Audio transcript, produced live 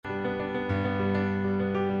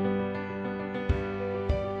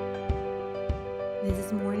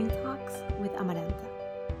is Morning Talks with Amaranta.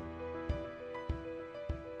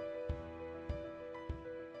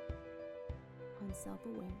 On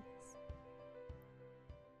self-awareness.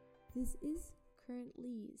 This is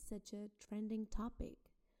currently such a trending topic,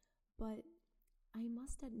 but I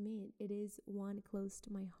must admit it is one close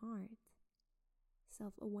to my heart.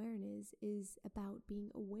 Self-awareness is about being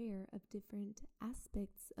aware of different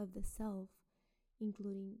aspects of the self,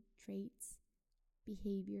 including traits,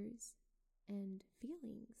 behaviors, and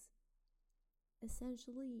feelings.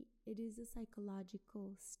 Essentially, it is a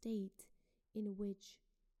psychological state in which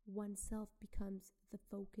oneself becomes the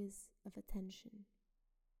focus of attention.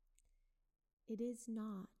 It is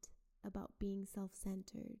not about being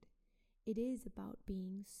self-centered. It is about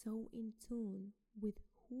being so in tune with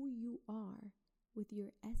who you are, with your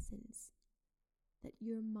essence, that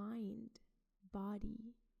your mind,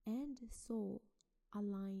 body, and soul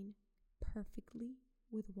align perfectly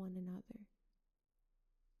with one another.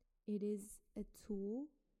 It is a tool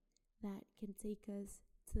that can take us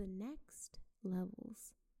to the next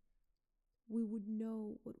levels. We would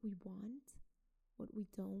know what we want, what we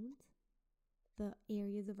don't, the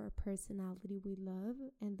areas of our personality we love,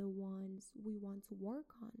 and the ones we want to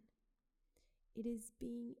work on. It is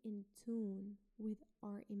being in tune with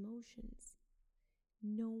our emotions,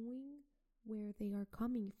 knowing where they are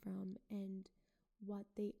coming from and what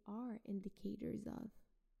they are indicators of.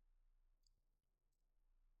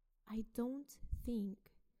 I don't think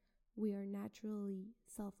we are naturally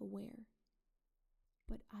self-aware,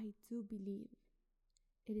 but I do believe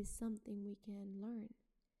it is something we can learn,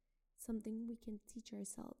 something we can teach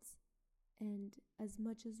ourselves. And as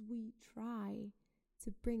much as we try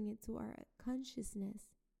to bring it to our consciousness,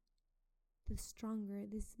 the stronger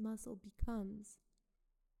this muscle becomes,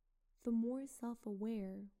 the more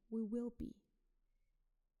self-aware we will be.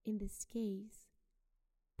 In this case,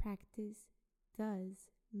 practice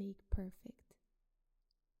does make perfect.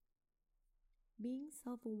 Being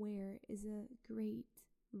self-aware is a great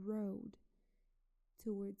road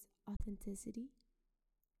towards authenticity,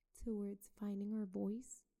 towards finding our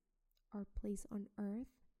voice, our place on earth,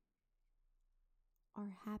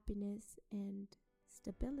 our happiness and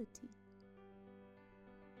stability.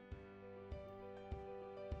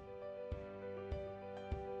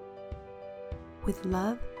 With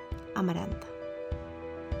love, Amaranta.